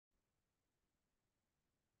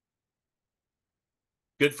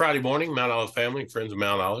Good Friday morning, Mount Olive family, friends of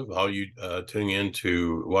Mount Olive, all you tuning in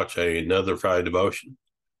to watch another Friday devotion.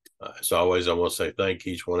 As always, I want to say thank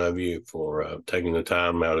each one of you for taking the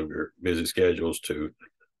time out of your busy schedules to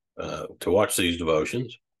watch these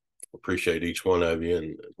devotions. Appreciate each one of you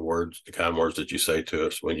and the kind words that you say to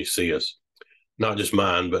us when you see us. Not just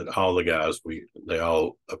mine, but all the guys. They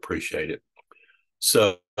all appreciate it.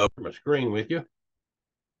 So, my screen with you.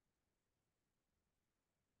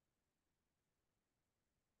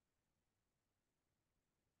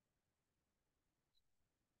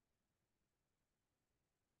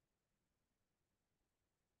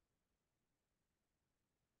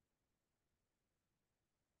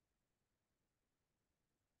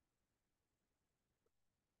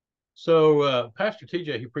 So Pastor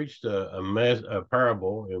TJ, he preached a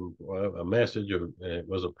parable, and a message. It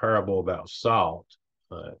was a parable about salt.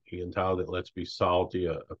 He entitled it "Let's Be Salty,"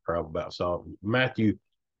 a parable about salt. Matthew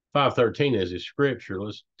 5:13 is his scripture.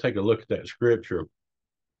 Let's take a look at that scripture.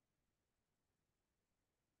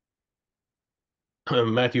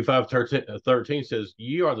 Matthew 5:13 says,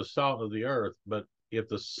 "Ye are the salt of the earth, but if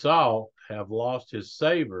the salt have lost his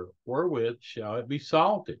savor, wherewith shall it be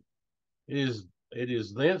salted? It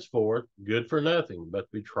is thenceforth good for nothing, but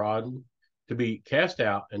to be cast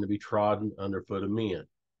out, and to be trodden underfoot of men."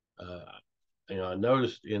 Uh, I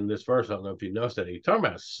noticed in this verse, I don't know if you noticed that he's talking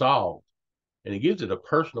about salt, and he gives it a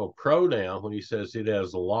personal pronoun when he says it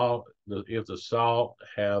has lost. If the salt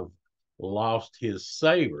have lost his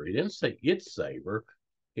savor, he didn't say its savor.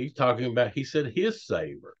 He's talking about. He said his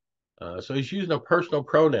savor. So he's using a personal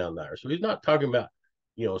pronoun there. So he's not talking about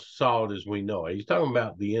salt as we know it. He's talking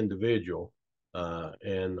about the individual.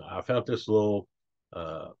 And I found this little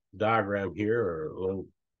diagram here, or a little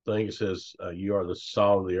thing. It says, "You are the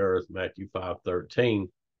salt of the earth," Matthew 5:13.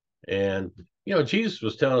 And Jesus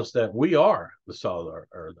was telling us that we are the salt of the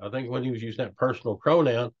earth. I think when he was using that personal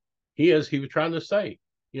pronoun, he was trying to say,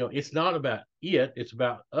 it's not about it's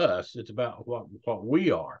about us. It's about what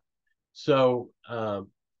we are. So,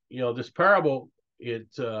 this parable,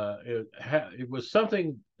 it was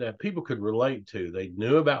something that people could relate to. They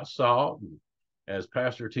knew about salt. And as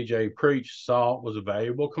Pastor TJ preached, salt was a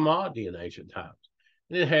valuable commodity in ancient times,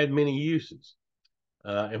 and it had many uses.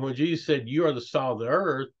 And when Jesus said, "You are the salt of the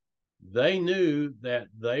earth," they knew that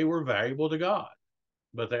they were valuable to God.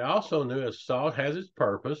 But they also knew as salt has its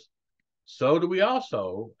purpose, so do we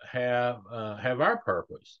also have our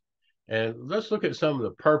purpose. And let's look at some of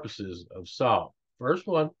the purposes of salt. First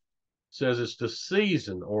one says it's to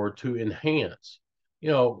season or to enhance.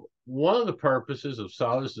 One of the purposes of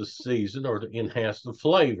salt is to season or to enhance the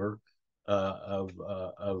flavor of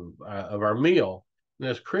our meal. And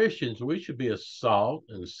as Christians, we should be a salt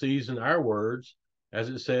and season our words, as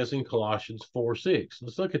it says in Colossians 4:6.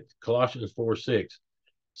 Let's look at Colossians 4:6. It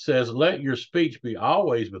says, "Let your speech be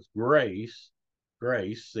always with grace,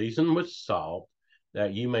 seasoned with salt,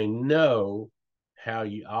 that you may know how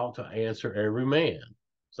you ought to answer every man."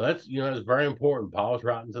 So that's very important. Paul's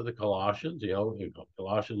writing to the Colossians.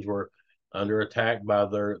 Colossians were under attack by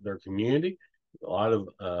their community. A lot of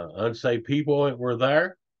unsaved people were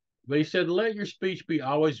there. But he said, "Let your speech be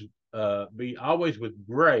always with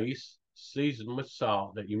grace, seasoned with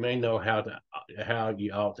salt, that you may know how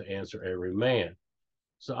you ought to answer every man."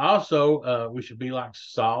 So also, we should be like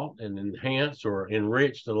salt and enhance or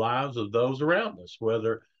enrich the lives of those around us,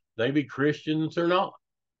 whether they be Christians or not.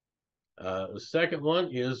 The second one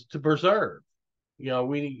is to preserve.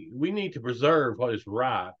 We need to preserve what is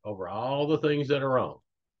right over all the things that are wrong.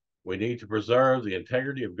 We need to preserve the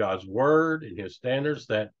integrity of God's word and his standards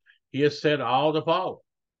that he has said all to follow.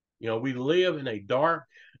 We live in a dark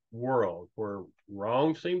world where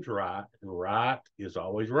wrong seems right and right is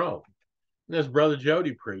always wrong. And as Brother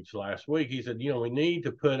Jody preached last week, he said, we need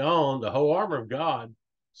to put on the whole armor of God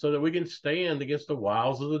so that we can stand against the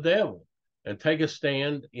wiles of the devil and take a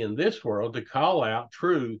stand in this world to call out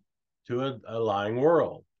truth to a lying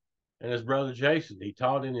world. And as Brother Jason, he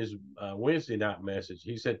taught in his Wednesday night message,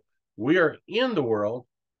 he said, "We are in the world,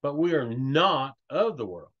 but we are not of the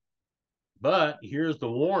world." But here's the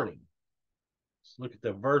warning. Let's look at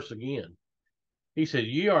the verse again. He said,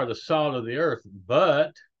 "Ye are the salt of the earth,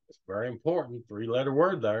 but," it's very important, three-letter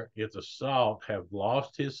word there, "if the salt have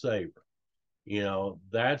lost his savor."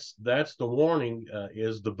 That's the warning,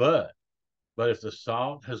 is the but. But if the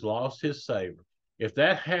salt has lost his savor, if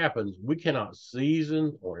that happens, we cannot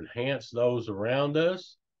season or enhance those around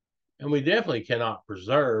us, and we definitely cannot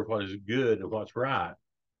preserve what is good and what's right.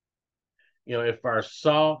 If our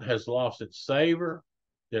salt has lost its savor,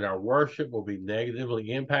 then our worship will be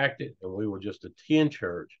negatively impacted, and we will just attend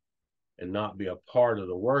church and not be a part of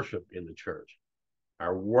the worship in the church.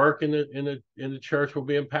 our work in the church will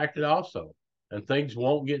be impacted also, and things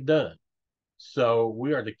won't get done. So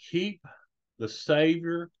we are to keep the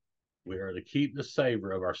Savior. We are to keep the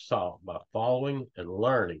savor of our salt by following and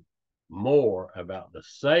learning more about the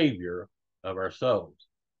Savior of our souls.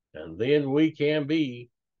 And then we can be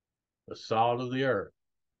the salt of the earth.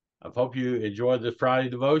 I hope you enjoyed this Friday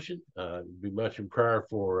devotion. Be much in prayer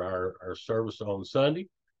for our service on Sunday.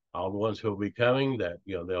 All the ones who will be coming, that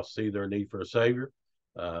they'll see their need for a Savior.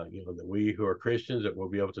 That we who are Christians, that we'll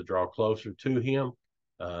be able to draw closer to Him,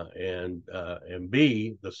 and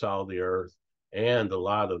be the salt of the earth and the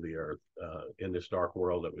light of the earth in this dark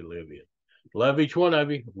world that we live in. Love each one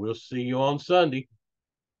of you. We'll see you on Sunday.